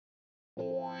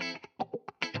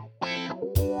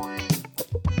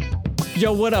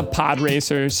Yo, what up, pod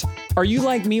racers? Are you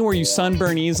like me where you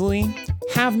sunburn easily?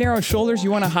 Have narrow shoulders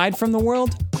you want to hide from the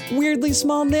world? Weirdly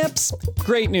small nips?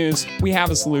 Great news, we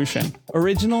have a solution.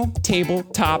 Original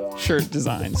tabletop shirt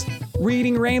designs.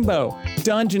 Reading Rainbow,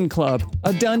 Dungeon Club,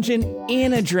 a dungeon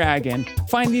in a dragon.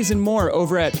 Find these and more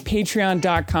over at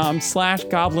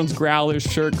patreon.com/Goblins Growlers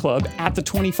Shirt Club at the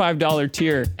 $25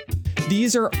 tier.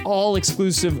 These are all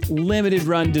exclusive, limited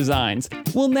run designs.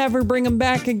 We'll never bring them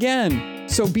back again.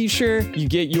 So be sure you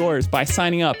get yours by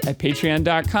signing up at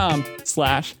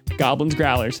patreon.com/Goblins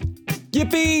Growlers.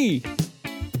 Yippee!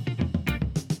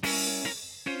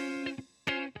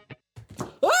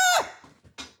 Ah!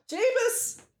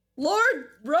 Jabus! Lord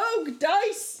Rogue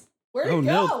Dice! Where'd it go?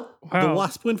 No. Wow. The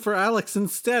wasp went for Alex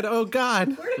instead. Oh,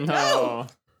 God. Where'd it go? No.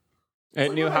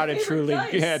 It knew how to truly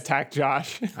dice. attack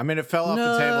Josh. I mean, it fell off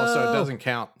the table, so it doesn't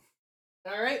count.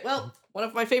 All right, well, one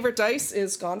of my favorite dice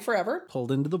is gone forever.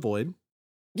 Pulled into the void.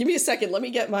 Give me a second. Let me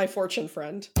get my fortune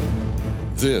friend.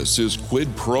 This is Quid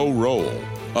Pro Roll,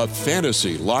 a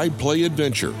fantasy live play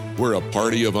adventure where a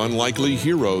party of unlikely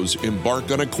heroes embark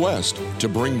on a quest to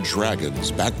bring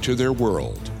dragons back to their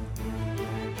world.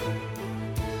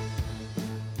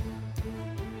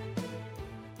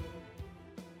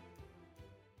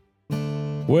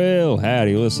 Well,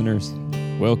 howdy, listeners.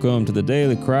 Welcome to the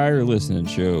Daily Crier Listening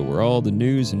Show, where all the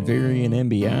news in Varian and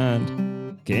beyond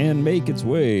can make its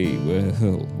way,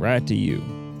 well, right to you.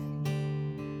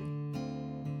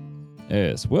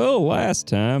 Yes, well, last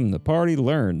time the party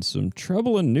learned some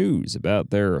troubling news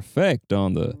about their effect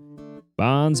on the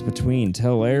bonds between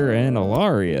Telair and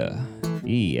Alaria,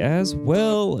 as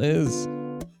well as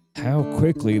how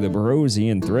quickly the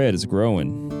Barosian thread is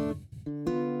growing.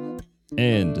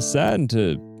 And deciding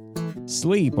to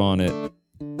sleep on it,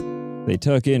 they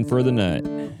tuck in for the night.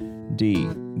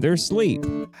 Their sleep,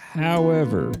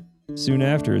 however, soon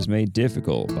after is made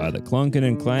difficult by the clunking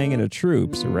and clanging of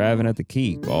troops arriving at the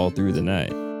keep all through the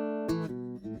night.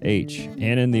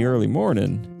 And in the early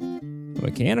morning, a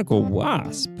mechanical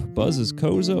wasp buzzes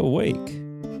Koza awake.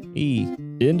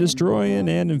 In destroying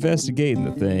and investigating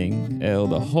the thing,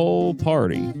 the whole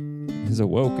party is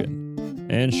awoken.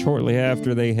 And shortly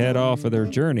after they head off of their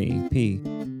journey,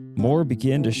 more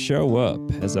begin to show up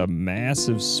as a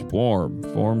massive swarm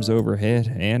forms overhead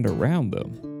and around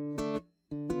them.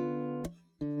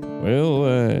 Well,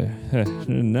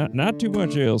 not too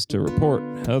much else to report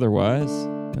otherwise.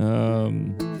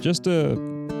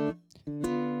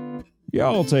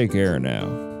 Y'all take care now.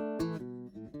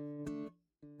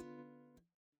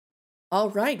 All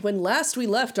right, when last we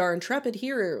left our intrepid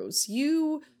heroes,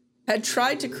 you had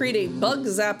tried to create a bug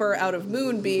zapper out of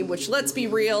Moonbeam, which, let's be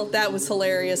real, that was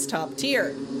hilarious, top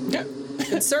tier. Yeah.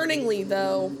 Concerningly,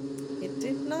 though, it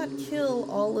did not kill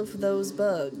all of those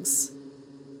bugs.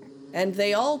 And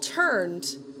they all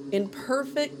turned in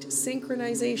perfect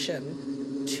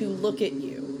synchronization to look at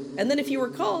you. And then if you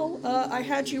recall, I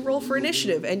had you roll for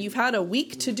initiative, and you've had a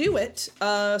week to do it.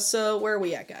 So where are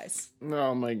we at, guys?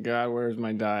 Oh my god, where's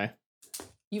my die?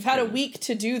 You've had a week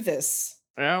to do this.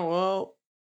 Yeah, well,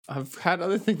 I've had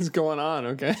other things going on,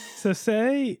 okay? So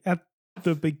say at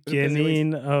the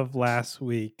beginning of last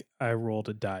week, I rolled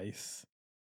a dice.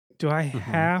 Do I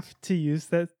have to use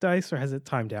that dice, or has it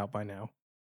timed out by now?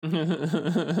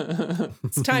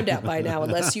 It's timed out by now,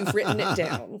 unless you've written it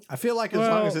down. I feel like as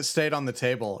long as it stayed on the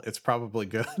table, it's probably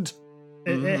good.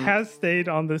 It has stayed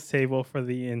on this table for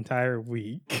the entire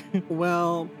week.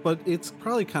 Well, but it's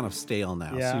probably kind of stale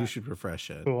now, Yeah. so you should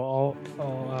refresh it. Cool.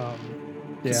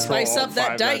 Yeah. Spice up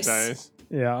that dice.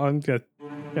 Yeah, I'm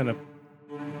gonna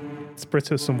spritz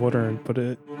with some water and put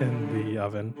it in the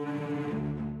oven.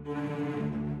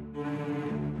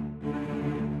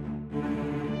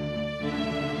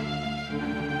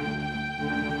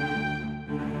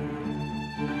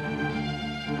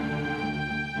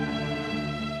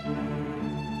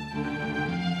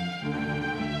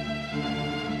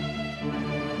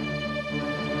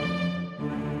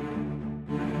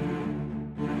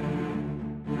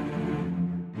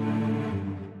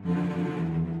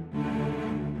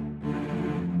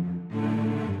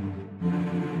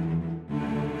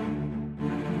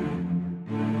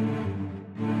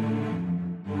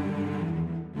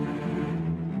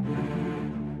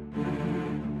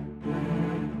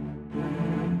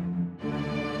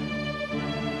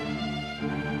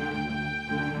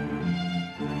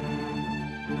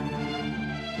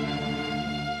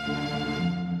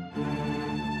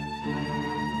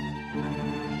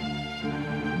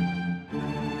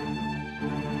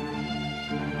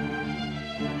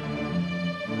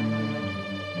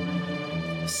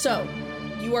 So,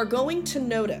 you are going to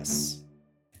notice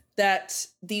that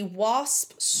the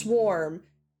wasp swarm,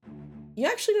 you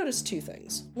actually notice two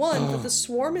things. One, that the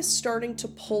swarm is starting to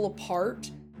pull apart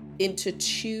into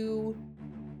two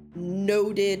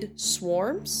noded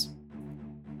swarms.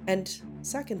 And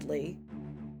secondly,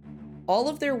 all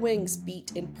of their wings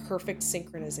beat in perfect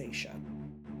synchronization.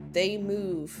 They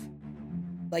move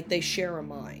like they share a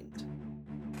mind.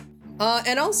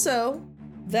 And also,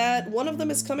 that one of them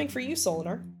is coming for you,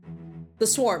 Solinar. The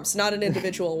swarms, not an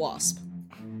individual wasp.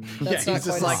 That's he's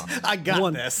just like, I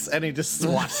got this, and he just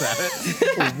swats at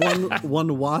it.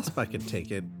 one wasp, I can take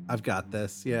it. I've got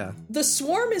this, yeah. The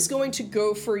swarm is going to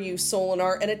go for you,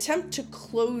 Solinar, and attempt to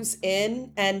close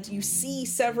in, and you see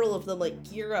several of them like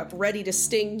gear up, ready to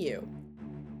sting you.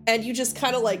 And you just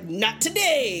kind of like, not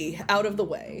today, out of the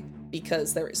way,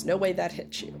 because there is no way that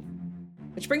hits you.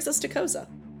 Which brings us to Koza,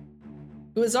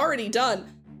 who has already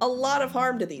done a lot of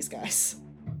harm to these guys.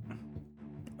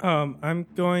 I'm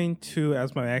going to,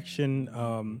 as my action,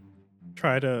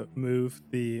 try to move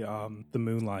the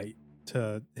moonlight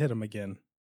to hit him again.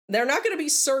 They're not going to be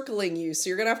circling you, so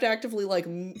you're going to have to actively, like,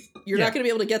 you're not going to be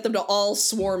able to get them to all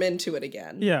swarm into it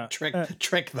again. Yeah.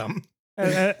 Trick them.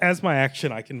 As my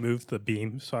action, I can move the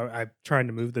beam, so I'm trying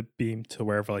to move the beam to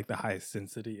wherever, like, the highest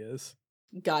density is.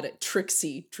 Got it.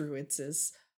 Tricksy druids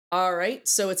is. All right,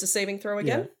 so it's a saving throw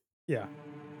again? Yeah.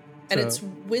 And So- it's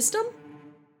wisdom?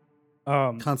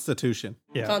 Constitution.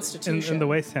 Yeah. Constitution. And the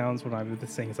way it sounds when I move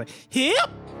this thing is like, hip!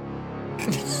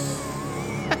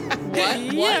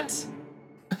 What?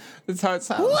 That's how it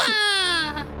sounds.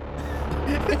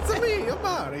 It's me,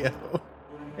 Mario.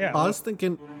 Yeah. I was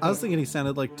thinking he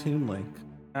sounded like Toon Link.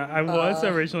 I was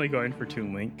originally going for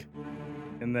Toon Link.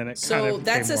 And then it So kind of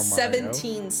that's a became more Mario.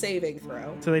 17 saving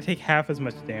throw. So they take half as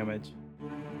much damage.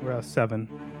 Well, 7.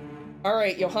 All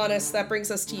right, Johannes, that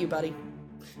brings us to you, buddy.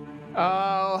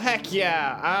 Oh, heck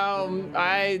yeah.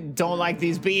 I don't like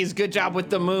these bees. Good job with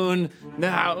the moon.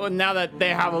 Now that they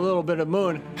have a little bit of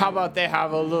moon, how about they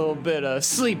have a little bit of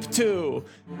sleep too?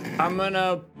 I'm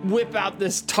gonna whip out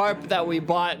this tarp that we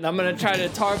bought and I'm gonna try to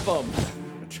tarp them.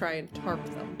 Try and tarp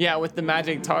them. Yeah, with the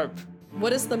magic tarp.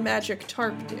 What does the magic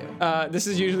tarp do? This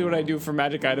is usually what I do for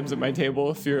magic items at my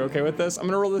table, if you're okay with this. I'm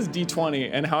gonna roll this d20,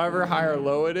 and however high or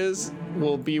low it is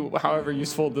will be however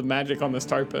useful the magic on this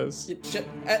tarp is.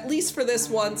 At least for this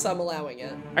once, I'm allowing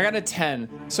it. I got a 10.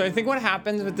 So I think what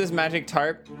happens with this magic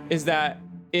tarp is that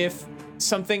if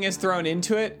something is thrown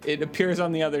into it, it appears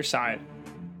on the other side.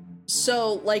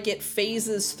 So, like, it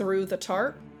phases through the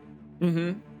tarp?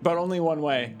 Mm-hmm. But only one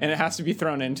way, and it has to be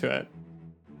thrown into it.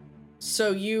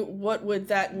 So what would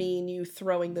that mean, you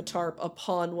throwing the tarp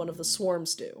upon one of the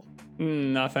swarms do?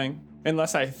 Nothing.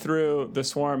 Unless I threw the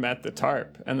swarm at the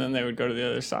tarp, and then they would go to the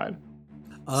other side.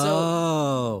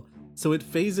 So it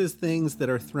phases things that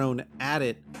are thrown at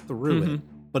it through it.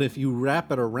 But if you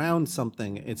wrap it around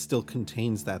something, it still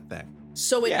contains that thing.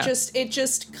 So Yeah. it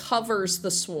just covers the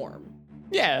swarm.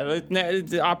 Yeah,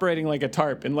 it's operating like a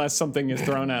tarp, unless something is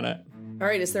thrown at it. All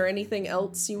right, is there anything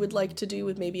else you would like to do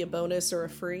with maybe a bonus or a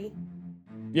free?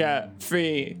 Yeah,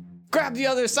 free. Grab the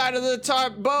other side of the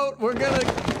tarp boat. We're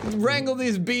gonna wrangle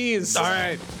these bees. All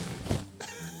right.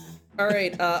 All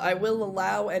right, I will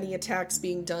allow any attacks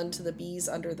being done to the bees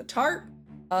under the tarp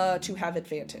to have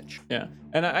advantage. Yeah,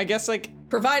 and I guess like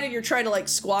Provided you're trying to like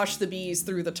squash the bees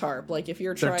through the tarp. Like if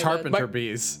you're They're trying tarping to... her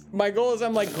bees. my goal is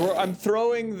I'm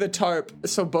throwing the tarp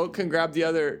so boat can grab the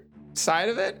other side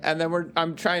of it, and then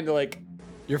I'm trying to like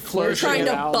You're You're flourishing trying it.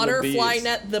 to around the butterfly bees.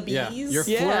 net the bees? Yeah, you're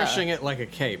Yeah. flourishing it like a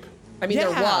cape. I mean, they're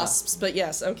Yeah. wasps, but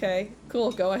yes, okay.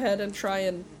 Cool, go ahead and try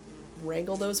and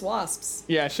wrangle those wasps.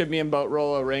 Yeah, should me and boat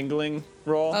roll a wrangling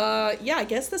roll. Yeah, I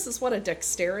guess this is what, a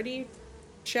dexterity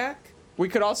check? We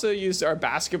could also use our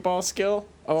basketball skill,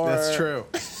 or That's true.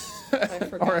 I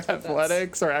forgot or what that's.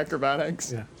 athletics or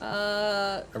acrobatics. Yeah.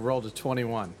 I rolled a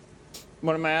 21.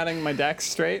 What am I adding? My dex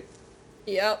straight?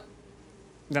 Yep.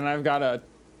 Then I've got a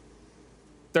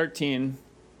 13.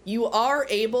 You are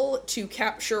able to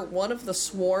capture one of the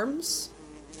swarms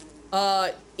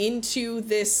into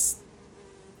this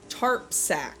tarp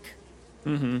sack.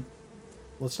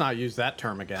 Let's not use that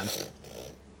term again.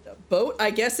 Boat, I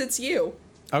guess it's you.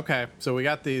 Okay, so we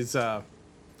got these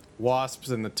wasps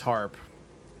in the tarp.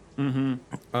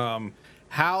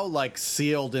 How like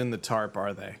sealed in the tarp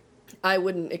are they? I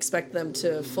wouldn't expect them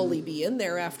to fully be in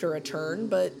there after a turn,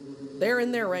 but they're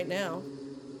in there right now.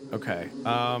 Okay.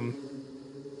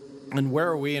 And where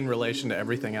are we in relation to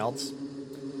everything else?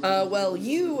 Well,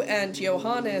 you and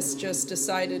Johannes just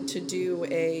decided to do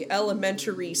a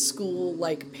elementary school,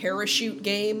 like, parachute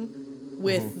game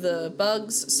with the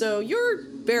bugs, so you're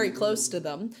very close to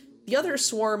them. The other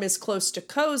swarm is close to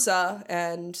Koza,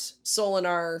 and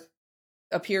Solinar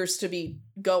appears to be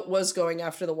was going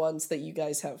after the ones that you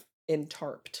guys have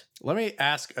entarped. Let me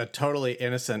ask a totally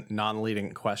innocent,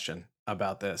 non-leading question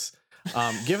about this.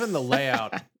 Given the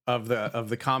layout of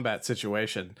the combat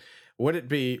situation, would it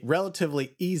be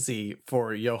relatively easy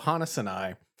for Johannes and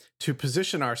I to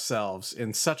position ourselves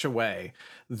in such a way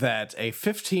that a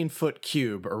 15-foot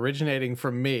cube originating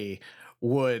from me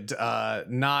would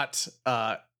not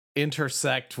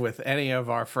intersect with any of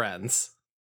our friends?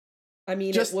 I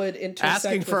mean, Just it would intersect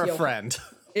asking with for a friend.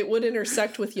 It would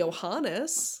intersect with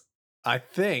Johannes. I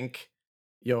think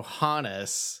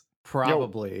Johannes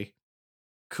probably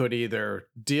could either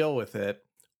deal with it,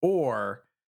 or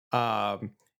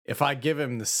if I give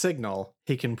him the signal,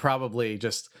 he can probably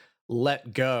just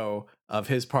let go of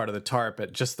his part of the tarp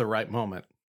at just the right moment.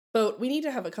 But we need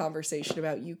to have a conversation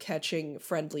about you catching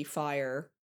friendly fire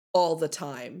all the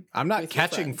time. I'm not with your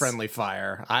catching friends. friendly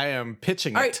fire. I am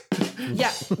pitching All it. right.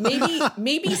 Yeah,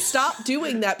 maybe stop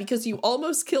doing that because you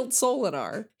almost killed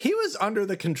Solinar. He was under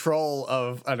the control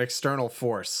of an external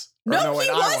force. No, wait,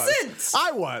 he wasn't.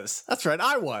 I was. That's right,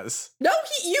 I was. No,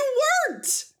 you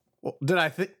weren't. Well, did I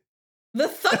think? The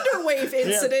Thunderwave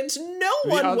incident, no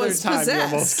one other was time you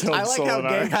almost possessed. killed I like how Solinar.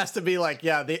 game has to be like,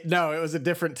 no, it was a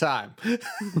different time.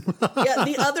 Yeah,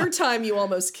 the other time you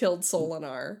almost killed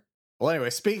Solinar. Well, anyway,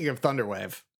 speaking of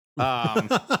Thunderwave,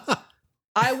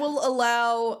 I will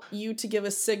allow you to give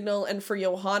a signal and for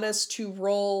Johannes to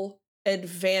roll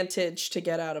advantage to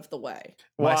get out of the way.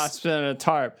 Wasp in a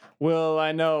tarp. Will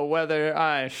I know whether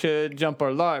I should jump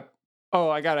or LARP? Oh,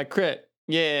 I got a crit.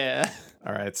 Yeah.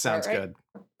 all right, sounds All right. good.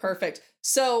 Perfect.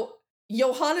 So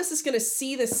Johannes is going to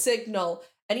see the signal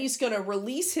and he's going to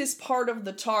release his part of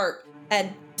the tarp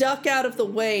and duck out of the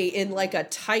way in like a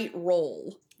tight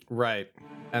roll. Right.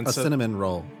 And A cinnamon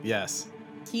roll. Yes.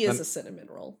 He is a cinnamon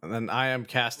roll. And then I am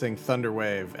casting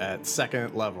Thunderwave at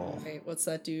 2nd level. Okay, what's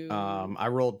that do? I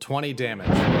rolled 20 damage.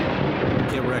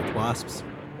 Get wrecked, wasps.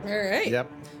 All right. Yep.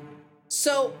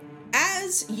 So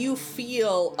as you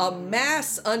feel a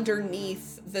mass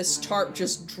underneath this tarp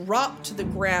just drop to the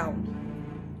ground,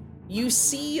 you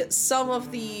see some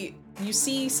of the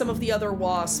other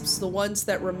wasps, the ones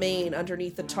that remain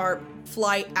underneath the tarp,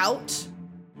 fly out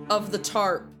of the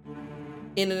tarp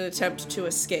in an attempt to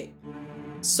escape.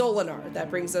 Solinar, that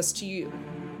brings us to you.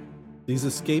 These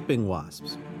escaping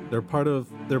wasps, they're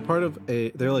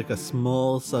like a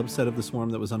small subset of the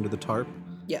swarm that was under the tarp,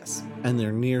 Yes. and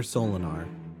they're near Solinar.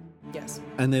 Yes.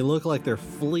 And they look like they're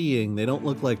fleeing. They don't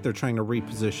look like they're trying to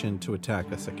reposition to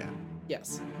attack us again.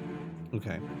 Yes.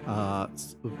 Okay.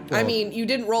 I mean, you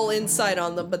didn't roll insight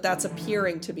on them, but that's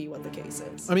appearing to be what the case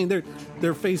is. I mean,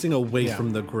 they're facing away Yeah.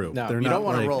 from the group. No, they're you not don't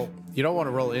want to like, roll. You don't want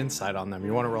to roll insight on them.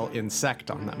 You want to roll insect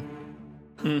on them.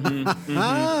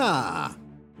 Ah.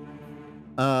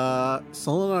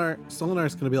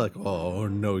 Solinar's gonna be like, oh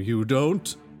no, you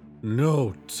don't.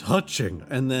 No touching,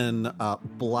 and then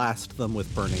blast them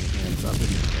with burning hands up in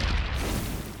the air.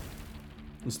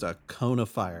 Just a cone of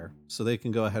fire, so they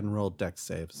can go ahead and roll dex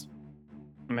saves.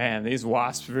 Man, these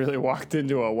wasps really walked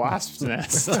into a wasp's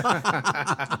nest.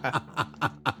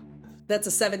 That's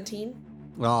a 17.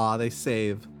 Aw, they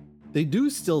save. They do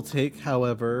still take,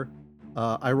 however,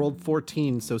 I rolled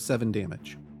 14, so 7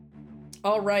 damage.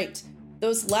 All right.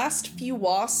 Those last few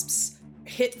wasps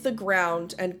hit the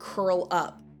ground and curl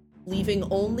up, leaving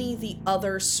only the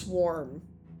other swarm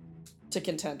to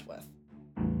contend with.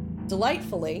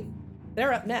 Delightfully,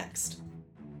 they're up next.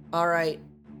 All right.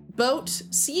 Boat,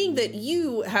 seeing that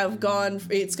you have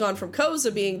it's gone from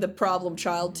Koza being the problem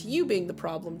child to you being the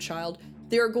problem child,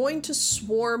 they're going to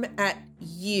swarm at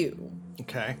you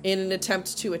Okay. in an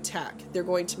attempt to attack. They're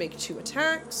going to make 2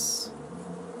 attacks.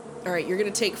 All right, you're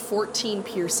going to take 14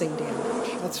 piercing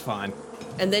damage. That's fine.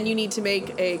 And then you need to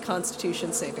make a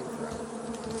Constitution saving throw.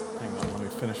 Hang on, let me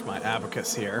finish my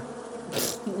abacus here.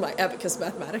 My abacus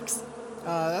mathematics.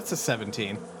 That's a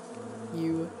 17.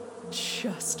 You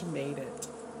just made it.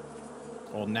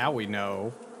 Well, now we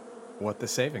know what the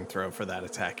saving throw for that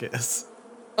attack is.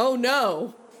 Oh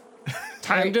no!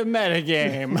 Time to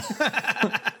metagame.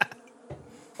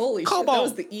 Holy shit, that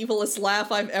was the evilest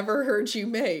laugh I've ever heard you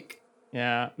make.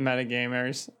 Yeah,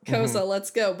 metagamers. Koza,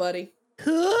 let's go, buddy.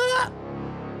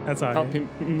 That's all. Help him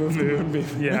move the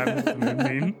moonbeam. Yeah,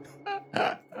 moonbeam.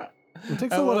 It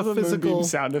takes I a lot love of the moonbeam physical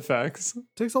sound effects.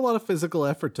 takes a lot of physical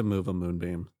effort to move a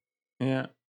moonbeam. Yeah.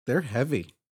 They're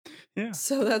heavy. Yeah.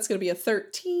 So that's going to be a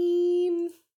 13.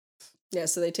 Yeah,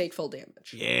 so they take full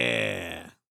damage. Yeah.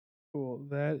 Cool.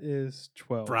 That is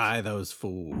 12. Fry those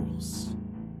fools.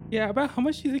 Yeah, about how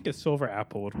much do you think a silver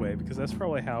apple would weigh? Because that's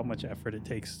probably how much effort it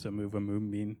takes to move a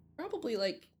moonbeam. Probably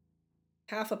like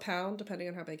half a pound, depending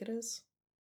on how big it is.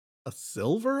 A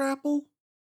silver apple?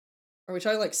 Are we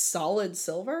talking like solid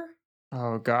silver?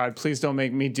 Oh God! Please don't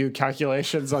make me do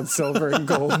calculations on silver and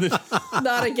gold.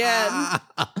 Not again.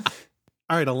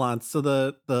 All right, Alon. So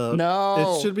the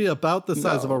No. it should be about the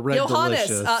size of a red Johannes,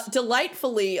 delicious.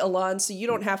 delightfully, Alon, so you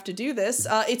don't have to do this.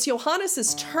 It's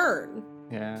Johannes's turn.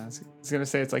 Yeah, I was gonna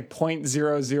say it's like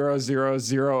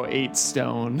 0.00008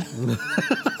 stone.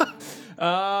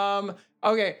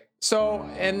 Okay, so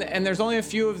and there's only a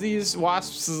few of these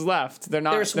wasps left.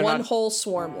 There's one whole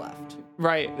swarm left.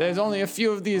 Right. There's only a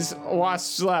few of these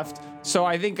wasps left. So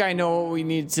I think I know what we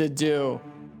need to do.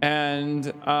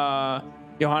 And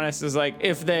Johannes is like,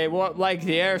 if they like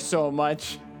the air so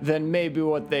much, then maybe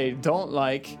what they don't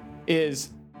like is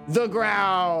the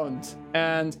ground.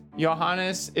 And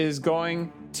Johannes is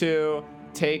going to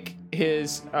take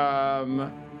his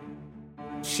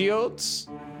shields,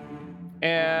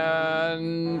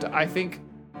 and I think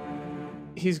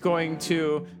he's going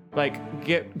to like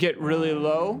get really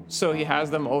low so he has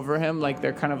them over him like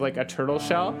they're kind of like a turtle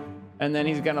shell, and then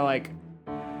he's gonna like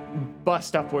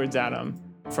bust upwards at him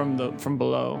from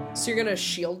below. So you're gonna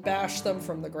shield bash them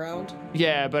from the ground?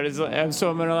 Yeah, but so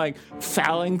I'm gonna like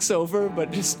phalanx over,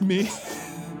 but just me.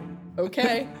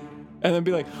 Okay. And then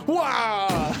be like,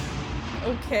 wow.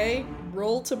 Okay.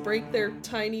 Roll to break their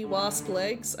tiny wasp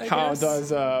legs, I How guess.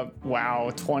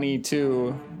 does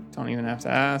 22? Don't even have to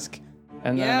ask.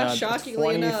 And Yeah, then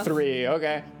shockingly 23.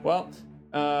 Okay. Well,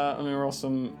 let me roll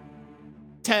some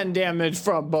 10 damage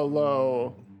from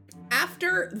below.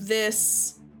 After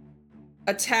this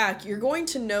attack, you're going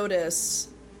to notice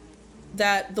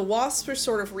that the wasps are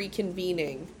sort of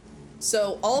reconvening.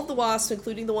 So all of the wasps,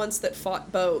 including the ones that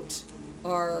fought Boat,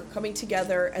 are coming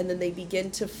together, and then they begin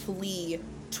to flee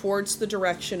towards the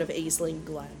direction of Aisling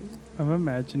Glen. I'm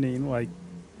imagining like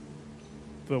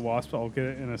the wasps all get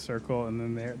in a circle and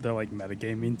then they're like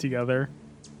metagaming together.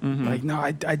 Mm-hmm. Like, no,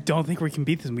 I don't think we can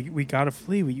beat this. We gotta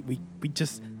flee. We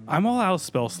just, I'm all out of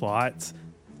spell slots.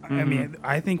 Mm-hmm. I mean,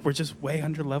 I think we're just way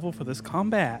under level for this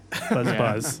combat.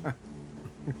 Buzz.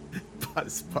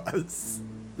 Buzz.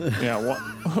 Yeah,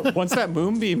 once that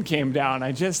moonbeam came down,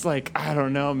 I just like, I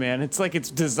don't know, man. It's like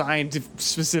it's designed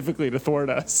specifically to thwart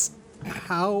us.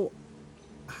 How,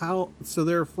 so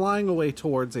they're flying away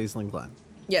towards Aisling Glen.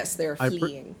 Yes, they're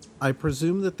fleeing. I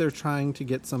presume that they're trying to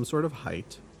get some sort of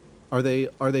height. Are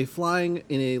they flying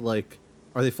in a like?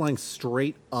 Are they flying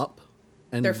straight up?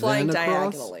 And they're flying then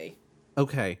across? diagonally.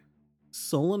 Okay,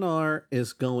 Solinar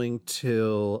is going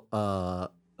to.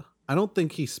 I don't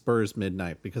think he spurs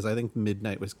Midnight because I think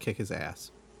Midnight was kick his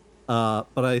ass. But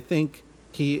I think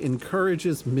he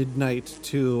encourages Midnight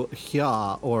to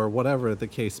Hya, or whatever the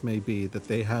case may be that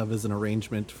they have as an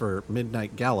arrangement for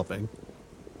Midnight galloping.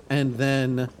 And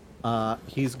then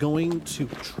he's going to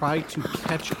try to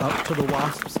catch up to the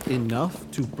wasps enough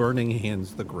to Burning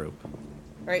Hands the group.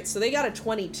 All right, so they got a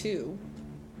 22.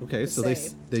 Okay, so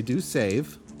they do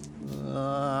save.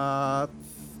 Only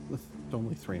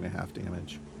 3.5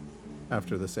 damage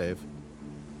after the save.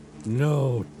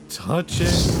 No touching.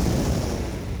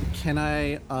 Can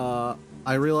I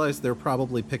realize they're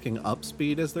probably picking up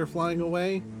speed as they're flying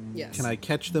away. Yes. Can I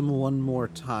catch them one more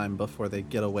time before they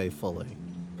get away fully?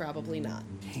 Probably not.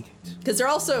 Dang it. Because they're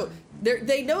also,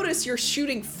 they notice you're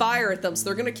shooting fire at them, so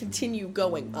they're going to continue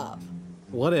going up.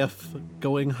 What if,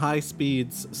 going high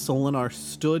speeds, Solinar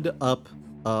stood up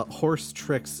horse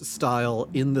tricks style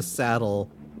in the saddle,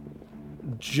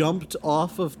 jumped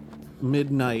off of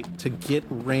Midnight to get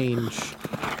range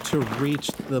to reach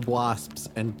the wasps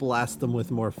and blast them with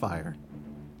more fire?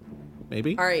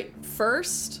 Maybe? All right,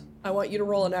 first, I want you to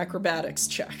roll an acrobatics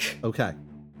check. Okay.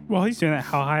 While he's doing that,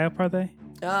 how high up are they?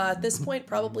 At this point,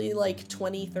 probably like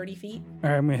 20, 30 feet. All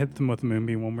right, I'm going to hit them with the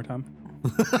moonbeam one more time.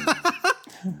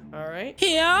 All right.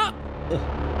 Yeah.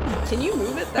 Can you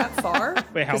move it that far?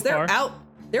 Wait, how they're far?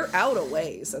 They're out a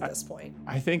ways at this point.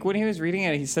 I think when he was reading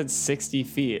it, he said 60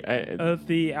 feet.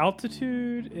 The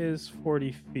altitude is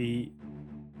 40 feet.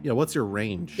 Yeah, what's your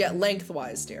range? Yeah,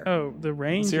 lengthwise, dear. Oh, the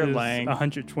range your is length?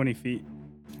 120 feet.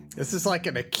 This is like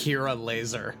an Akira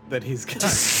laser that he's got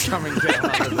coming down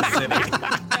onto the city.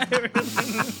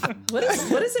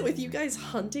 What is it with you guys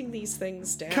hunting these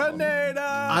things down?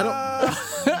 Kaneda!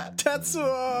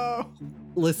 Tetsuo!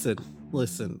 Listen.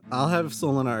 I'll have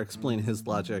Solinar explain his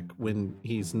logic when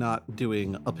he's not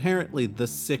doing apparently the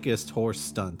sickest horse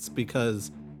stunts,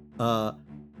 because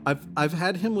I've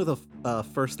had him with a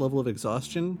first level of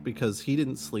exhaustion because he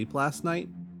didn't sleep last night,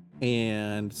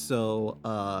 and so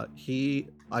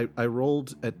I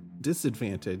rolled at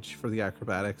disadvantage for the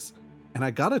acrobatics, and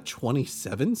I got a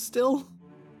 27 still.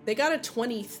 They got a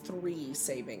 23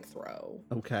 saving throw.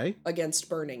 Okay. Against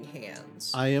Burning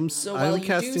Hands. I am So I while am you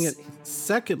casting do it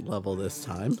second level this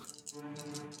time.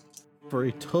 for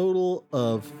a total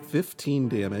of 15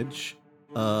 damage,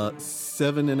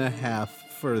 7.5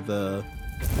 for the...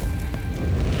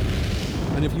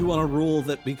 And if you want to rule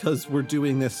that because we're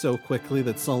doing this so quickly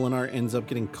that Solinar ends up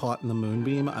getting caught in the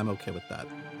moonbeam, I'm okay with that.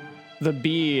 The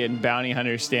B in Bounty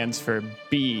Hunter stands for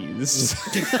bees.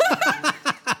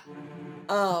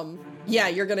 Yeah,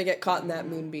 you're gonna get caught in that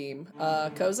moonbeam.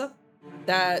 Koza,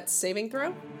 that saving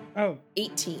throw? Oh,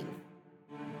 18.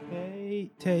 they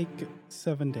take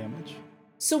 7 damage.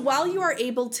 So while you are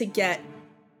able to get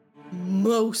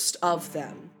most of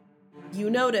them, you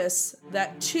notice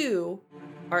that 2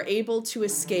 are able to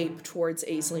escape towards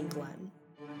Aisling Glen.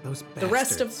 Those The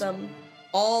rest of bastards. them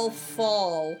all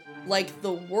fall like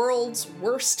the world's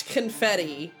worst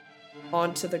confetti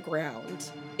onto the ground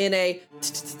in a...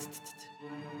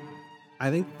 I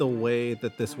think the way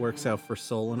that this works out for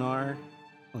Solinar,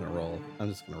 I'm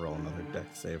just gonna roll another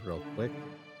dex save real quick,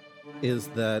 is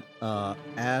that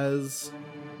as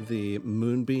the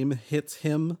moonbeam hits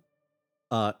him,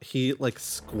 he like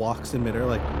squawks in midair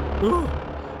like, "Ooh!"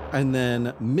 And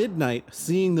then Midnight,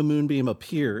 seeing the moonbeam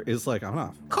appear, is like, I'm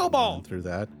not going through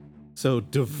that. So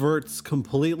diverts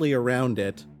completely around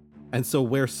it. And so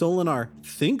where Solinar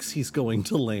thinks he's going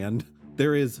to land,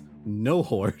 there is no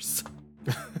horse.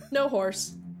 No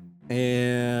horse.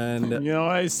 And You know,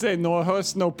 I say no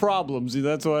horse, no problems.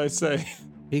 That's what I say.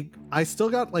 I still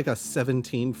got like a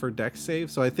 17 for dex save,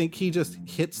 so I think he just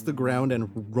hits the ground and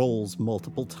rolls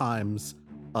multiple times.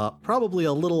 Probably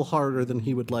a little harder than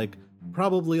he would like.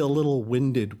 Probably a little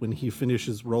winded when he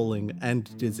finishes rolling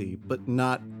and dizzy, but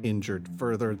not injured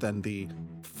further than the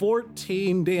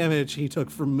 14 damage he took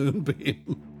from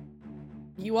Moonbeam.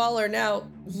 You all are now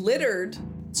littered.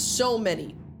 So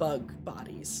many bug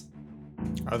bodies.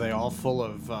 Are they all full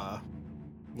of,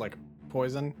 like,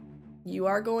 poison? You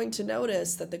are going to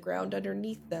notice that the ground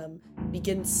underneath them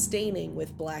begins staining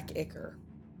with black ichor.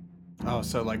 Oh,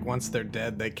 so, like, once they're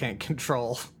dead, they can't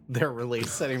control their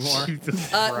release anymore?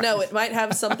 No, it might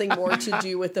have something more to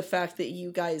do with the fact that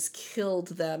you guys killed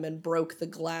them and broke the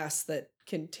I that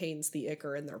contains the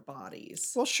ichor in their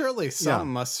bodies. Well, surely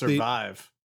some must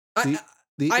survive.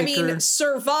 I mean,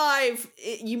 survive,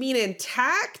 you mean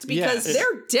intact? Because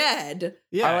they're dead.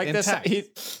 Yeah, I like intact.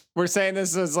 this. We're saying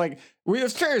this as like, we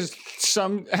have scares,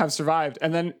 some have survived.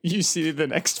 And then you see the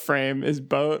next frame is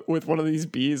Bo with one of these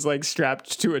bees like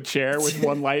strapped to a chair with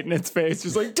one light in its face.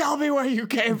 Just like, tell me where you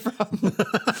came from.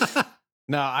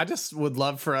 No, I just would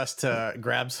love for us to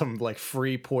grab some like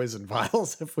free poison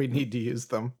vials if we need to use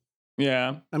them.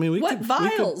 Yeah. I mean, we What could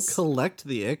vials? collect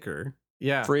the ichor.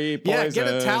 Yeah. Free poison. Yeah, get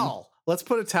a towel. Let's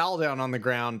put a towel down on the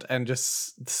ground and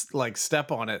just like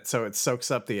step on it so it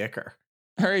soaks up the ichor.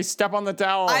 Hurry, step on the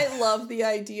towel. I love the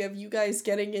idea of you guys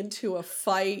getting into a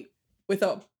fight with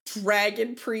a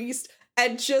dragon priest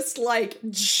and just like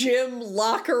gym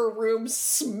locker room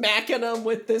smacking them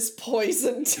with this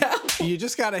poison towel. You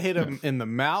just got to hit him in the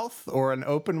mouth or an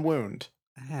open wound.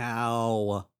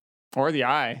 Ow. Or the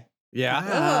eye. Yeah.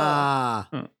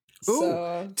 Ah.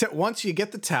 So, Once you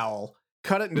get the towel,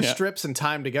 cut it into strips and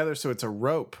tie them together so it's a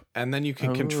rope, and then you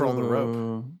can control the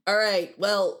rope. all right,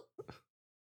 well,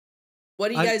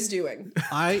 what are you guys doing?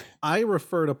 I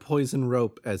refer to poison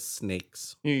rope as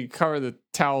snakes. You cover the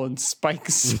towel in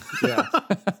spikes. Yeah.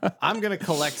 I'm going to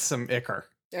collect some ichor.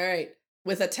 All right,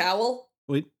 with a towel?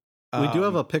 We do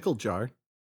have a pickle jar.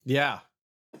 Yeah.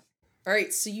 All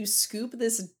right, so you scoop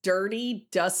this dirty,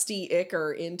 dusty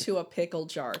ichor into a pickle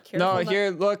jar. Careful No, not- here,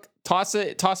 look, toss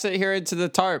it here into the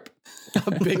tarp.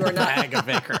 A big You are not- bag of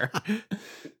ichor.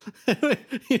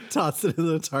 You toss it in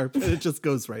the tarp and it just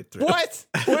goes right through. What?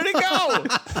 Where'd it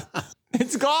go?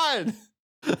 It's gone.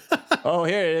 Oh,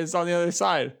 here it is on the other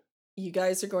side. You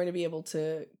guys are going to be able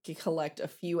to collect a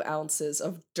few ounces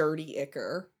of dirty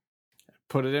ichor.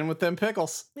 Put it in with them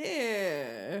pickles.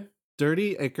 Yeah.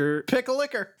 Dirty Ichor. Pickle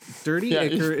ichor. Dirty Yeah,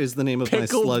 Ichor is the name of my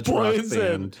Pickled sludge rock poison.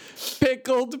 band.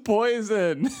 Pickled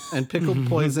poison. And Pickled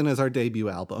Poison is our debut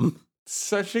album.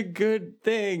 Such a good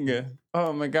thing.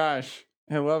 Oh my gosh.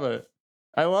 I love it.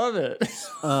 I love it.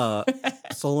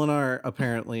 Solinar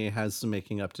apparently has some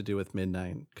making up to do with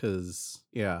Midnight, because,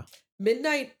 yeah.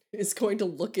 Midnight is going to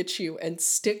look at you and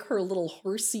stick her little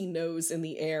horsey nose in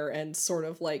the air and sort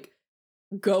of like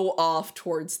go off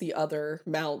towards the other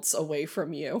mounts away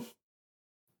from you.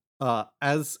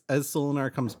 As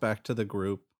Solinar comes back to the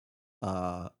group,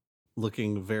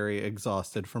 looking very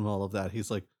exhausted from all of that, he's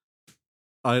like,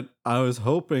 I was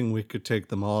hoping we could take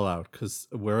them all out, because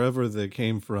wherever they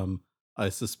came from, I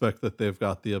suspect that they've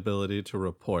got the ability to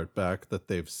report back that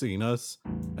they've seen us.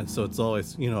 And so it's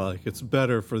always, like it's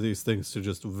better for these things to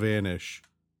just vanish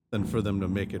than for them to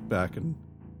make it back and,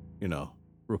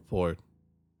 report.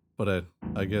 but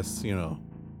I guess,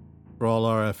 for all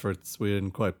our efforts, we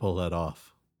didn't quite pull that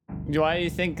off. Why do you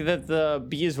think that the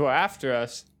bees were after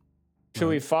us? Should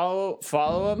we follow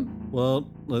them? Well,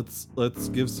 let's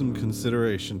give some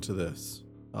consideration to this.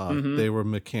 They were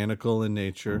mechanical in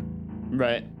nature.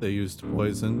 Right. They used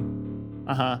poison.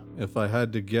 If I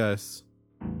had to guess,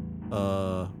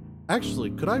 actually,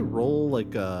 could I roll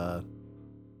like a?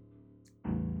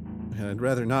 I'd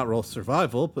rather not roll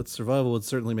survival, but survival would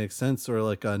certainly make sense, or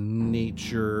like a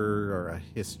nature or a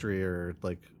history, or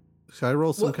like. Should I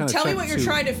roll some kind of Tell me check what you're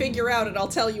trying to figure out, and I'll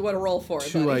tell you what to roll for,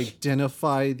 to buddy.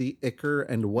 identify the ichor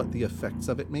and what the effects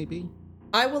of it may be?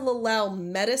 I will allow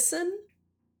medicine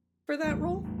for that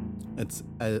roll. It's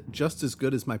just as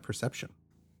good as my perception.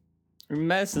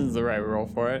 Medicine's the right roll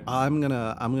for it. I'm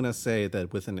gonna say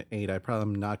that with an 8, I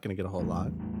probably am not gonna get a whole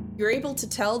lot. You're able to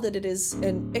tell that it is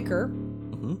an ichor.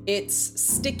 Mm-hmm. It's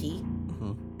sticky,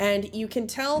 Mm-hmm. and you can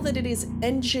tell that it is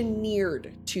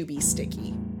engineered to be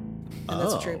sticky. And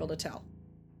that's what you're able to tell.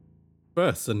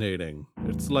 Fascinating.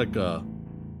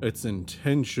 It's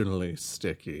intentionally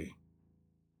sticky.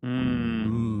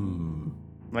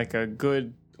 Like a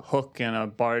good hook in a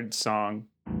bard song.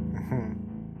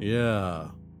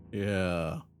 Yeah.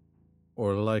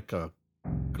 Or like a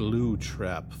glue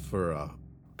trap for a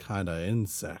kind of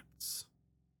insects.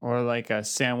 Or like a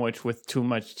sandwich with too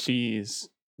much cheese.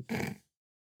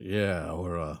 Yeah,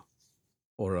 or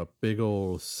a big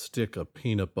old stick of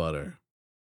peanut butter.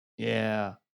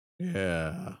 Yeah.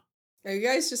 Yeah. Are you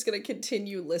guys just going to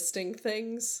continue listing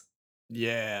things?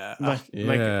 Yeah.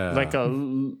 Like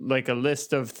a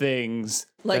list of things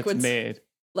Like that's made.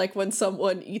 Like when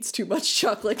someone eats too much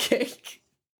chocolate cake.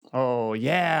 Oh,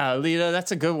 yeah, Lita,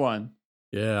 that's a good one.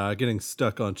 Yeah, getting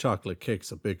stuck on chocolate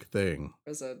cake's a big thing.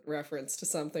 Was a reference to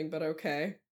something, but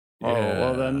okay. Oh,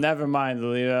 well then never mind,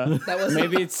 Lita. That was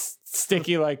Maybe it's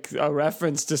sticky like a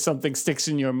reference to something sticks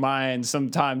in your mind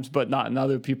sometimes, but not in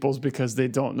other people's because they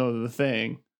don't know the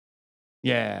thing.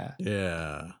 Yeah.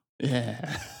 Yeah.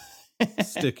 Yeah.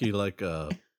 Sticky like a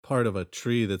part of a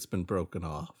tree that's been broken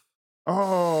off.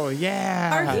 Oh,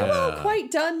 yeah. Are you all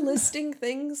quite done listing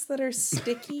things that are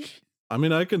sticky? I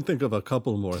mean, I can think of a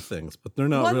couple more things, but they're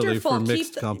not really Wonderful. for Keep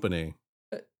mixed company.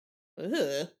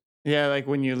 Ugh. Yeah, like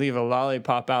when you leave a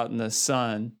lollipop out in the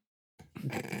sun.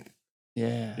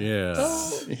 Yeah. Yeah.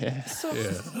 Oh, Yeah. so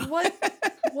Yeah.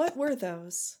 what were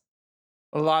those?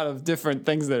 A lot of different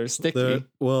things that are sticky.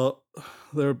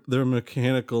 They're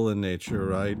mechanical in nature,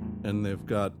 right? And they've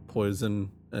got poison,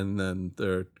 and then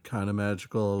they're kind of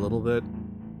magical a little bit.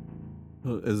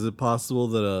 Is it possible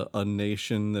that a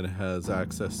nation that has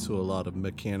access to a lot of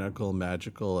mechanical,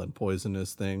 magical, and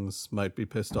poisonous things might be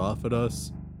pissed off at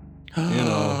us?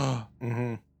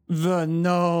 Mm-hmm. The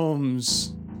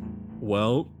gnomes.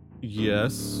 Well,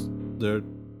 yes.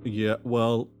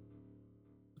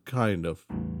 Kind of.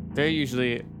 They're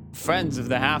usually friends of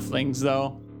the halflings,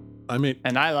 though. I mean,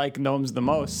 And I like gnomes the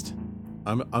most.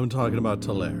 I'm talking about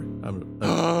Talair.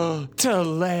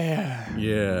 Talair.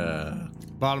 Yeah.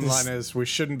 Bottom line is, we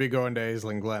shouldn't be going to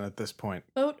Aisling Glen at this point.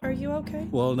 Boat, are you okay?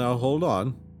 Well, now hold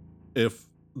on. If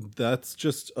that's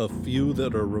just a few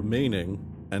that are remaining,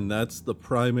 and that's the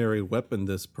primary weapon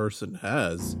this person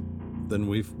has, then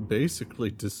we've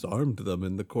basically disarmed them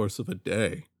in the course of a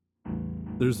day.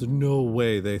 There's no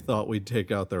way they thought we'd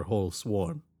take out their whole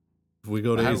swarm. If we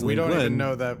go to Aisling We don't Glen, even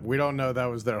know that. We don't know that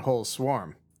was their whole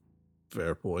swarm.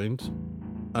 fair point.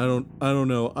 I don't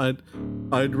know.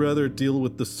 I'd rather deal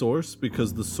with the source,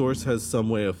 because the source has some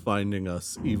way of finding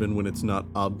us even when it's not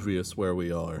obvious where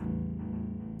we are.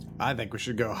 I think we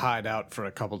should go hide out for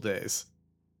a couple days.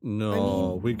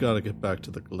 No, we gotta get back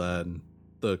to the Glen.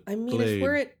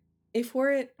 Glade. if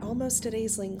we're at almost at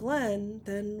Aisling Glen,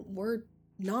 then we're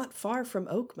not far from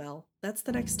Oakmell. That's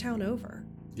the next town over.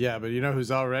 Yeah, but you know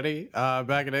who's already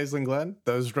back at Aisling Glen?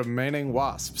 Those remaining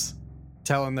wasps,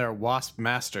 telling their wasp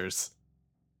masters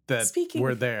that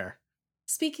we're there.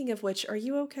 Speaking of which, are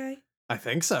you okay? I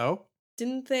think so.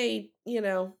 Didn't they,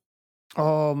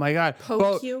 Oh my god. poke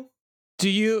Boat, you? do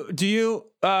you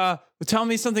tell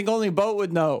me something only Boat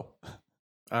would know?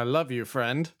 I love you,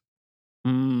 friend.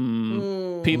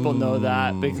 People know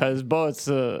that because Boat's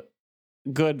a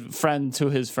good friend to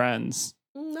his friends.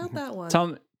 Not that one.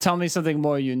 Tell me something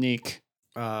more unique.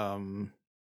 You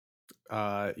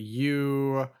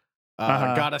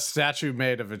got a statue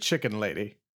made of a chicken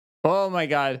lady. Oh my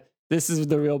god, this is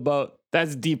the real Boat.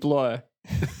 That's deep lore.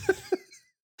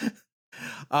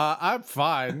 I'm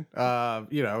fine.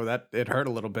 That it hurt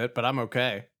a little bit, but I'm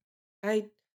okay. I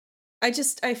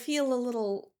feel a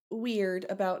little weird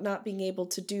about not being able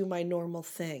to do my normal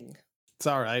thing. It's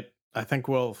all right. I think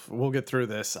we'll get through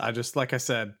this. I just, like I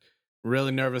said,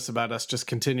 really nervous about us just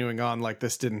continuing on like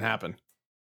this didn't happen.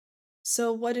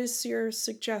 So what is your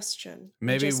suggestion?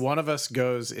 Maybe one of us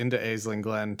goes into Aisling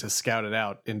Glen to scout it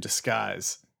out in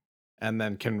disguise and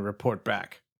then can report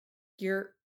back.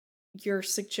 Your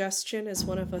suggestion is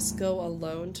one of us go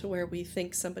alone to where we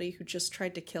think somebody who just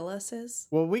tried to kill us is?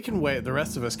 Well, we can wait. The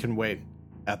rest of us can wait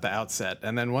at the outset.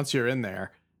 And then once you're in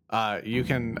there, you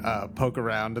can poke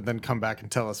around and then come back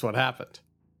and tell us what happened.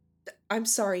 I'm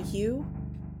sorry, you?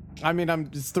 I mean,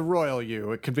 it's the royal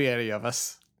you. It could be any of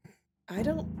us. I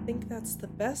don't think that's the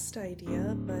best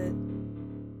idea, but...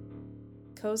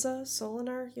 Koza,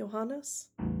 Solinar, Johannes?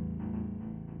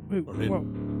 Wait,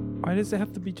 why does it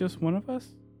have to be just one of us?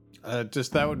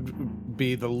 Just that would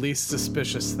be the least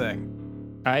suspicious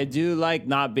thing. I do like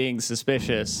not being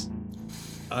suspicious.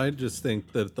 I just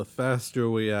think that the faster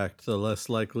we act, the less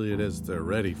likely it is they're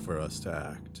ready for us to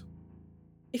act.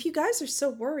 If you guys are so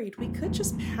worried, we could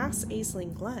just pass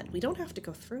Aisling Glen. We don't have to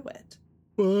go through it.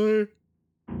 Why?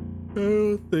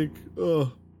 I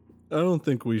don't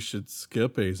think we should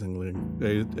skip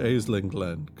Aisling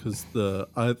Glen, because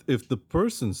if the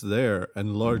person's there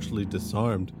and largely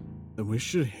disarmed, then we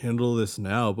should handle this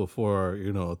now before,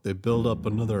 they build up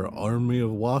another army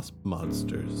of wasp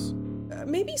monsters.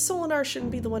 Maybe Solinar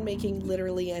shouldn't be the one making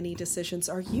literally any decisions.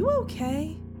 Are you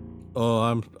okay? Oh,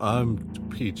 I'm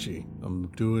peachy. I'm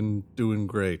doing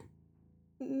great.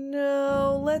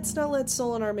 No, let's not let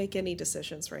Solinar make any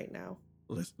decisions right now.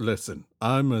 Listen,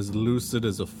 I'm as lucid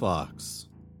as a fox.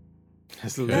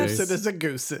 As lucid as a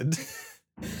gooseid.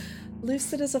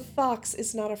 Lucid as a fox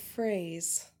is not a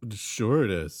phrase. Sure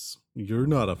it is. You're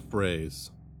not a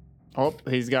phrase. Oh,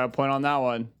 he's got a point on that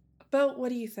one. Bo, what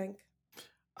do you think?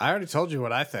 I already told you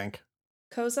what I think.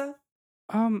 Koza?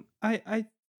 I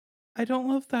don't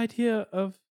love the idea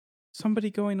of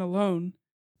somebody going alone.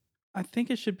 I think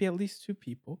it should be at least two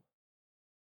people.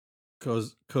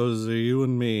 Cause you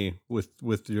and me with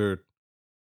your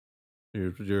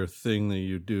thing that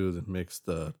you do that makes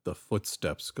the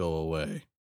footsteps go away.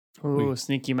 Ooh,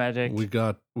 sneaky magic. We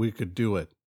could do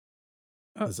it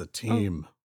as a team.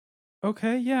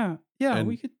 Okay, yeah,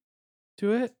 we could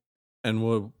do it.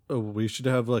 And we should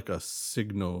have like a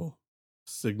signal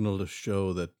to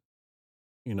show that,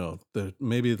 that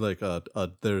maybe like a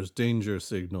there's danger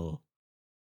signal.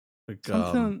 Like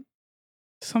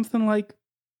something like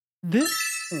this.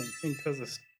 Because it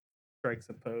strikes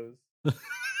a pose.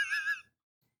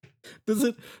 Does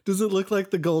it look like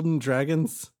the Golden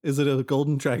Dragons? Is it a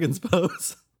Golden Dragons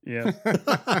pose? Yeah.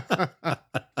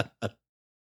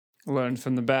 Learned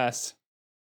from the best.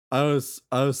 I was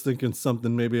thinking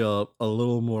something maybe a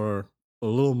little more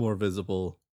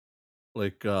visible,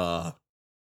 like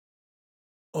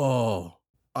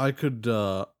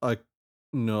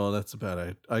no, that's a bad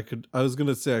idea. I was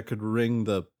gonna say I could ring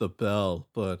the bell,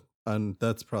 but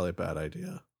that's probably a bad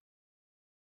idea.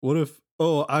 What if?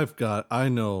 Oh, I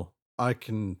know. I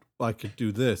could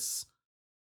do this.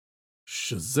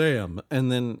 Shazam!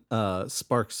 And then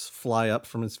sparks fly up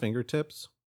from his fingertips.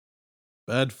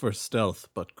 Bad for stealth,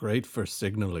 but great for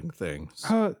signaling things.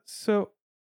 So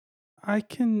I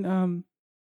can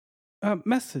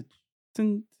message.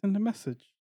 Send a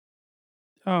message.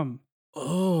 So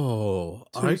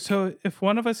if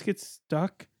one of us gets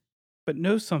stuck but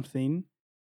knows something,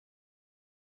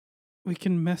 we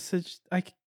can message. I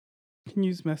can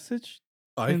use message.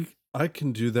 I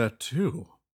can do that too.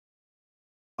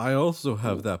 I also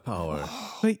have that power.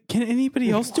 Wait, can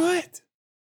anybody else do it?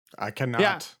 I cannot.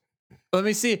 Yeah. Let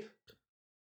me see.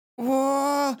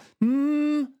 Can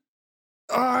you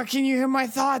hear my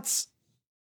thoughts?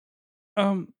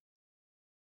 Are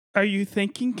you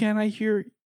thinking? Can I hear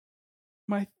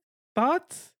my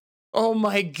thoughts? Oh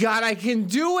my god, I can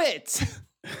do it!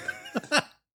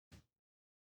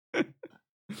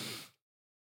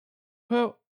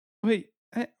 Well, wait.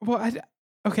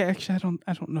 Okay, actually,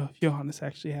 I don't know if Johannes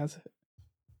actually has it.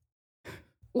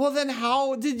 Well, then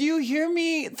how did you hear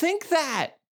me think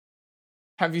that?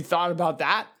 Have you thought about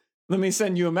that? Let me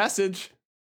send you a message.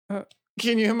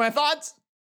 Can you hear my thoughts?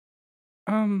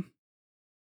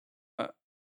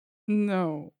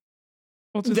 No.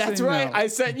 That's right. No. I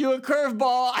sent you a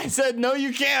curveball. I said, no,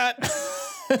 you can't.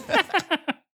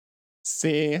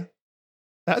 See?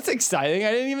 That's exciting.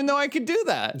 I didn't even know I could do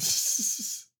that.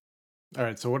 All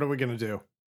right, so what are we going to do?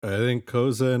 I think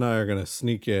Koza and I are going to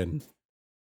sneak in,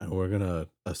 and we're going to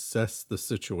assess the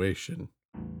situation.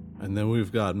 And then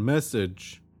we've got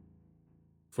message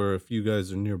for if you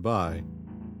guys are nearby.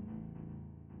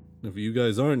 If you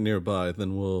guys aren't nearby,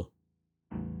 then we'll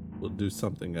do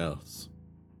something else.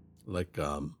 Like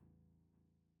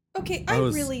Okay, I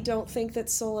really don't think that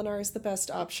Solinar is the best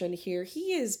option here.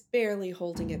 He is barely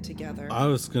holding it together. I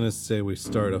was going to say we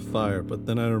start a fire, but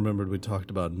then I remembered we talked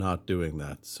about not doing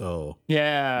that, so...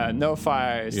 Yeah, no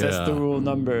fires. Yeah. That's the rule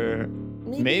number.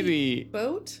 Maybe.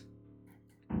 Boat?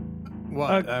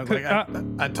 What?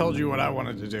 I told you what I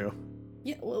wanted to do.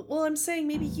 Yeah, well, I'm saying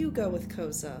maybe you go with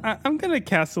Koza. I'm going to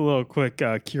cast a little quick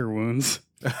Cure Wounds.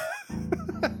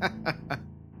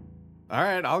 All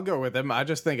right, I'll go with him. I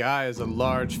just think I, as a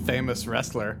large, famous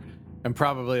wrestler, am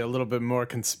probably a little bit more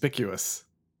conspicuous.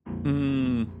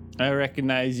 I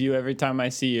recognize you every time I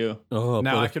see you. Oh,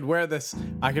 Now I could wear this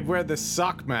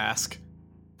sock mask,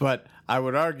 but I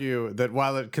would argue that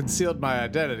while it concealed my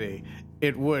identity,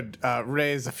 it would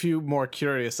raise a few more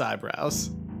curious eyebrows.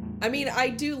 I mean, I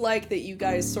do like that you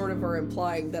guys sort of are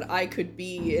implying that I could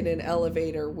be in an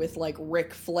elevator with, like,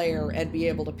 Ric Flair and be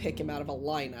able to pick him out of a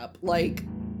lineup. Like...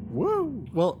 Woo!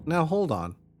 Well, now hold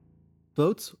on.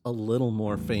 Boat's a little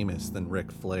more famous than Ric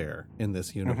Flair in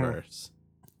this universe.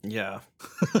 Yeah.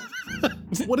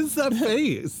 What is that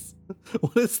face?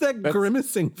 What is that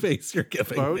grimacing face you're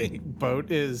giving me?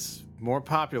 Boat is more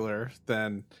popular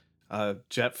than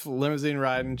limousine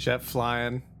riding, jet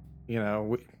flying,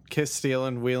 kiss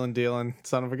stealing, wheeling dealing,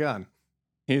 son of a gun.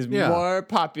 He's more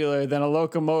popular than a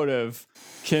locomotive,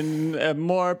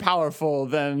 more powerful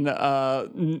than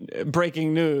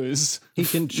breaking news. He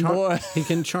can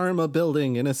charm a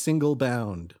building in a single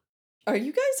bound. Are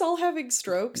you guys all having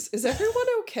strokes? Is everyone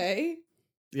okay?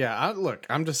 Yeah,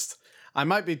 I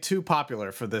might be too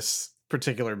popular for this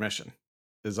particular mission,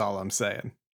 is all I'm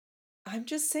saying. I'm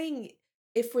just saying,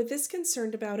 if we're this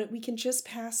concerned about it, we can just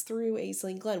pass through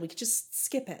Aisling Glen. We could just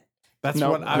skip it. That's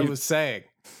what I was saying.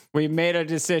 We made a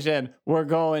decision. We're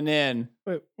going in.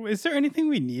 Wait, is there anything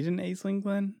we need in Aisling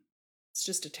Glen? It's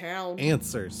just a town.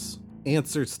 Answers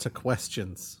to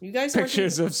questions. You guys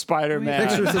pictures of Spider-Man.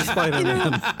 Pictures of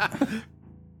Spider-Man.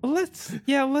 Let's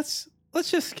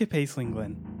just skip Aisling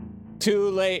Glen. Too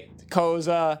late,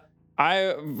 Koza.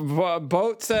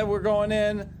 Boat said we're going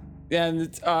in,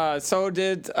 and so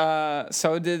did I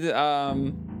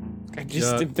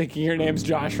just am thinking your name's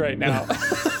Josh right now.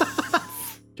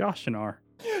 Josh and R.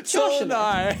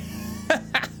 Solinar.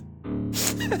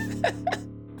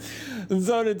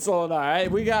 So did Solinar.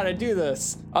 We gotta do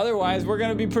this. Otherwise, we're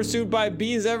gonna be pursued by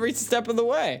bees every step of the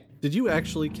way. Did you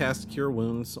actually cast Cure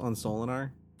Wounds on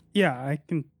Solinar? Yeah, I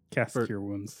can cast Cure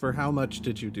Wounds. For how much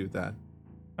did you do that?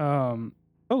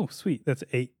 Oh, sweet. That's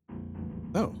 8.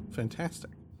 Oh,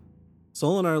 fantastic.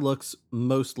 Solinar looks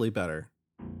mostly better.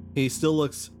 He still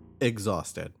looks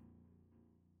exhausted.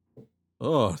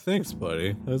 Oh, thanks,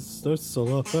 buddy. That's a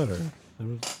lot better.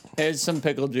 Here's some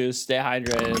pickle juice. Stay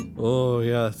hydrated. Oh,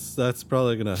 yes. That's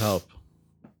probably going to help.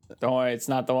 Don't worry. It's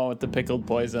not the one with the pickled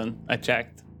poison. I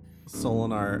checked.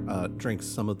 Solinar drinks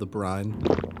some of the brine.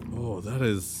 Oh, that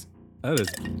is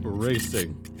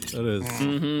bracing. That is...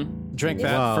 Mm-hmm. Drink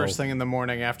that first thing in the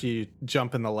morning after you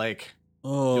jump in the lake.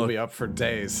 Oh, you'll be up for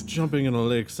days. Jumping in a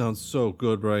lake sounds so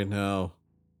good right now.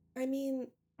 I mean,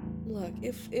 look,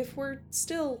 if we're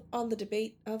still on the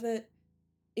debate of it,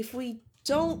 if we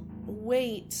don't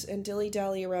wait and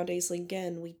dilly-dally around Aisling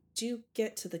Glen, we do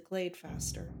get to the glade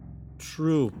faster.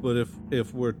 True, but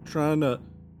if we're trying to...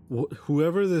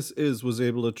 whoever this is was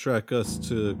able to track us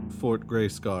to Fort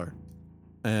Greyscar.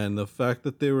 And the fact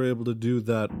that they were able to do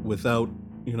that without,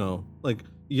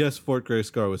 yes, Fort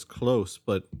Greyscar was close,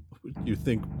 but you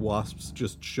think wasps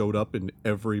just showed up in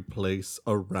every place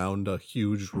around a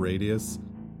huge radius?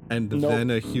 And then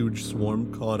a huge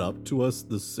swarm caught up to us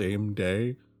the same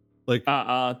day?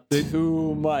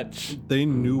 Too much. They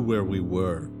knew where we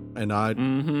were. And I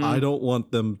don't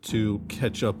want them to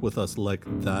catch up with us like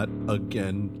that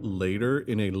again later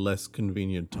in a less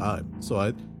convenient time.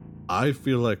 So I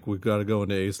feel like we've got to go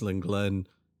into Aisling Glen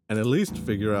and at least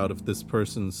figure out if this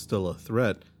person's still a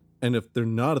threat. And if they're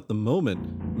not at the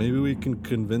moment, maybe we can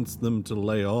convince them to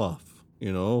lay off,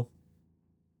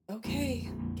 Okay,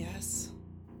 guess.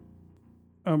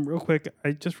 Real quick,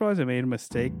 I just realized I made a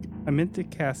mistake. I meant to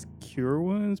cast Cure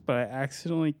Wounds, but I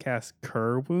accidentally cast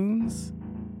Cure Wounds.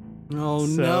 Oh,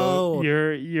 so no.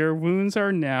 Your wounds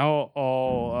are now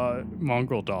all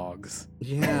mongrel dogs.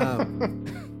 Yeah.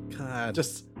 God.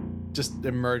 Just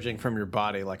emerging from your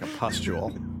body like a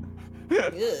pustule.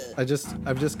 I've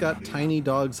just got tiny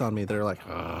dogs on me that are like...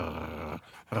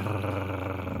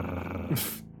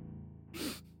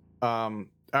 All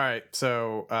right,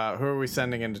 so who are we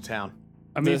sending into town?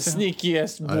 I mean, the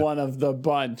sneakiest one of the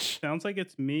bunch. Sounds like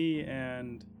it's me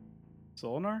and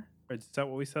Solinar. Is that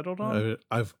what we settled on?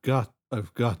 I've got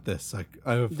this.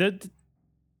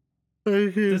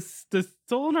 Does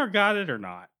Solinar got it or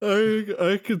not?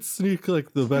 I could sneak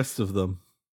like the best of them.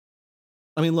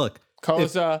 I mean, look,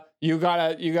 Koza, you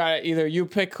gotta either you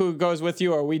pick who goes with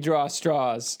you or we draw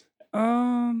straws.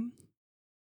 I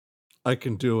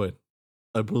can do it.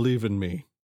 I believe in me.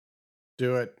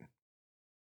 Do it.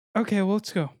 Okay, well,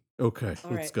 let's go. Okay,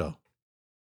 All let's right. go.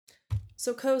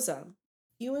 So, Koza,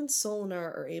 you and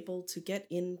Solinar are able to get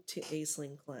into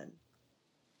Aisling Glen.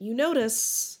 You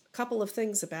notice a couple of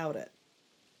things about it.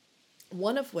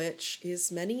 One of which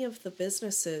is many of the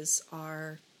businesses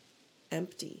are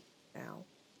empty now.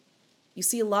 You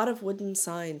see a lot of wooden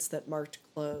signs that marked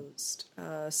closed,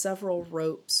 several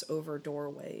ropes over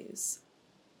doorways.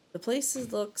 The place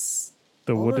looks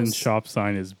The wooden almost- shop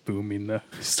sign is booming. The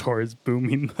store is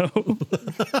booming, though.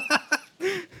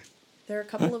 There are a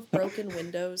couple of broken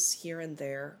windows here and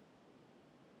there.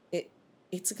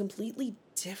 It's a completely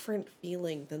different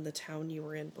feeling than the town you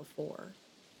were in before.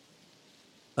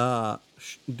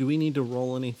 Do we need to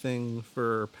roll anything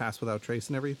for pass without trace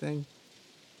and everything?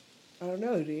 I don't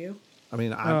know, do you? I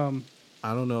mean, I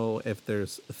don't know if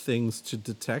there's things to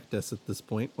detect us at this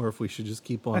point, or if we should just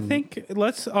keep on. I think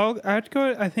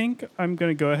I think I'm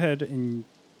gonna go ahead and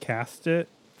cast it,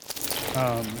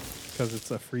 because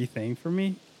it's a free thing for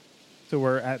me. So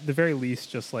we're at the very least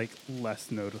just like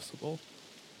less noticeable,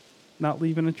 not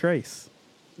leaving a trace.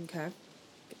 Okay.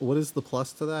 What is the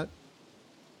plus to that?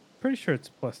 Pretty sure it's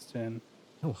 +10,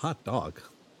 Oh, hot dog.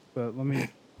 but let me.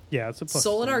 Yeah, it's a +10.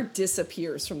 Solinar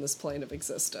disappears from this plane of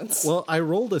existence. Well, I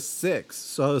rolled a 6,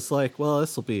 so I was like, well,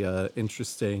 this will be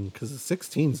interesting, because a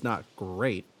 16's not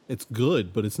great. It's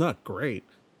good, but it's not great.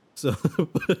 So,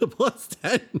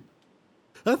 +10.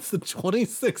 That's the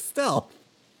 26 stealth.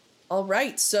 All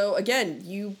right, so again,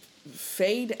 you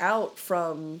fade out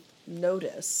from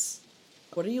notice.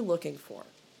 What are you looking for?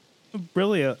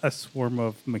 Really a swarm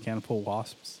of mechanical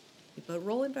wasps. But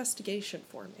roll investigation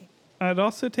for me. I'd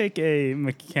also take a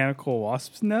mechanical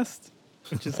wasp's nest,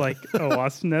 which is like a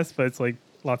wasp nest, but it's like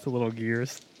lots of little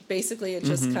gears. Basically, it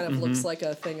just kind of looks like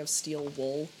a thing of steel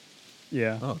wool.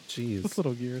 Yeah. Oh, jeez. Just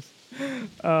little gears.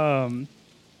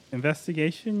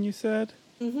 Investigation, you said?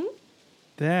 Mm-hmm.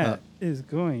 That is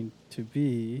going to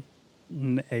be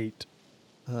an 8.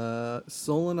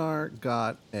 Solinar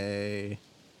got a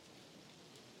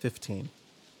 15.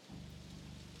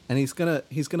 And he's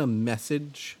gonna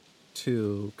message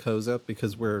to Koza,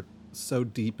 because we're so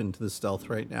deep into the stealth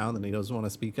right now that he doesn't want to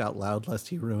speak out loud lest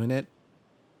he ruin it.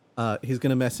 He's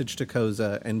gonna message to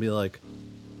Koza and be like,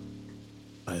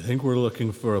 I think we're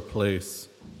looking for a place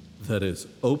that is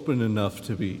open enough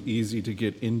to be easy to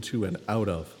get into and out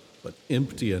of, but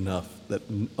empty enough that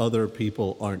other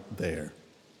people aren't there.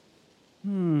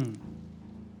 Oh,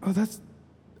 that's...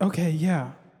 Okay,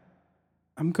 yeah.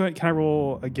 I'm going... Can I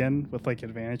roll again with, like,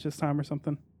 advantage this time or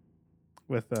something?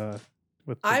 With the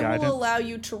I guidance? will allow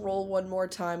you to roll one more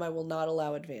time. I will not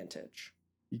allow advantage.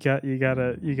 You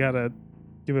gotta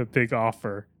give a big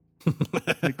offer.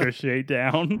 Negotiate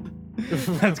down.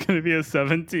 That's gonna be a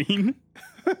 17.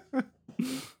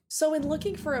 So in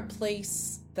looking for a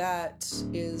place that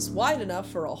is wide enough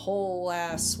for a whole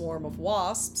ass swarm of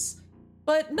wasps,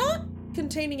 but not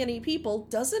containing any people,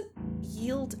 doesn't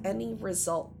yield any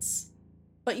results.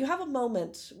 But you have a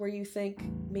moment where you think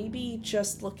maybe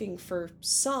just looking for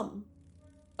some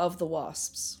of the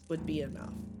wasps would be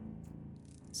enough.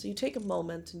 So you take a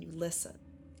moment and you listen.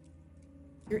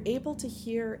 You're able to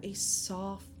hear a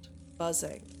soft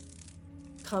buzzing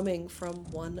coming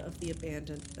from one of the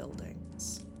abandoned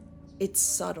buildings. It's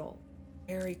subtle,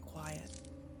 very quiet,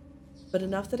 but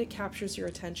enough that it captures your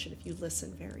attention if you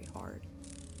listen very hard.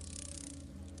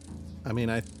 I mean,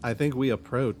 I think we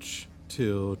approach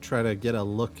to try to get a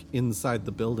look inside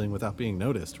the building without being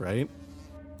noticed, right?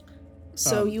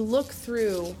 So you look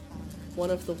through one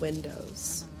of the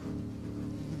windows.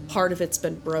 Part of it's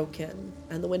been broken,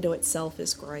 and the window itself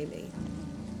is grimy.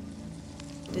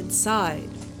 And inside,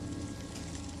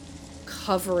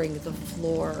 covering the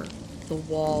floor, the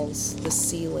walls, the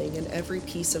ceiling, and every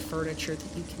piece of furniture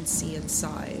that you can see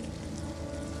inside,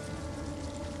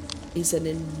 is an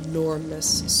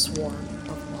enormous swarm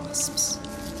of wasps.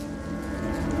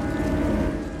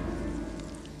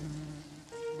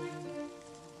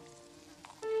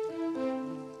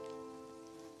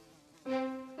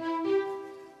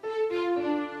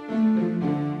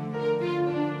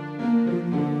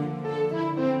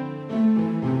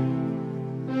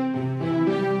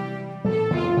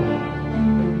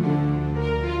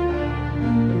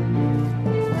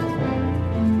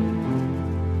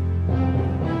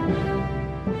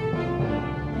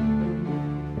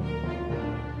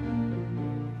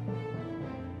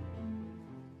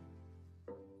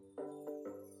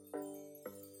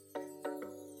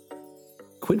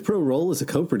 Quid Pro Roll is a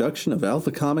co-production of Alpha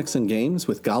Comics and Games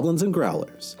with Goblins and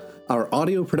Growlers. Our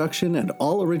audio production and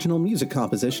all original music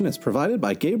composition is provided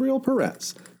by Gabriel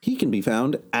Perez. He can be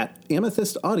found at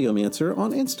Amethyst Audiomancer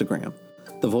on Instagram.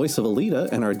 The voice of Alita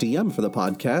and our DM for the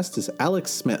podcast is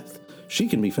Alex Smith. She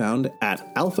can be found at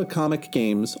Alpha Comic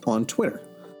Games on Twitter.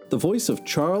 The voice of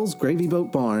Charles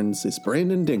Gravyboat Barnes is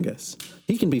Brandon Dingus.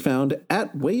 He can be found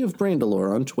at Way of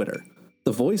Brandalore on Twitter.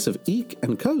 The voice of Eek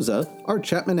and Koza are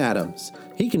Chapman Adams.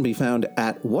 He can be found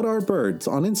at What Are Birds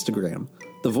on Instagram.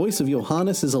 The voice of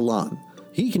Johannes is Alan.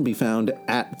 He can be found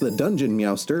at The Dungeon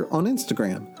Meowster on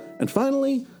Instagram. And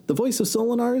finally, the voice of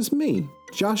Solinar is me,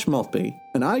 Josh Maltby,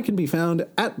 and I can be found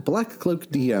at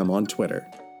BlackCloakDM on Twitter.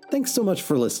 Thanks so much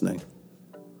for listening.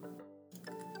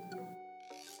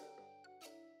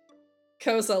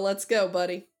 Koza, let's go,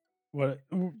 buddy. What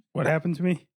happened to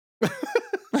me?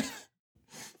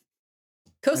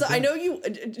 Koza, I know you,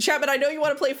 Chapman, I know you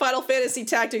want to play Final Fantasy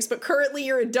Tactics, but currently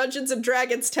you're in Dungeons and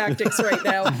Dragons Tactics right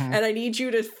now, and I need you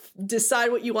to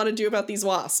decide what you want to do about these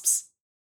wasps.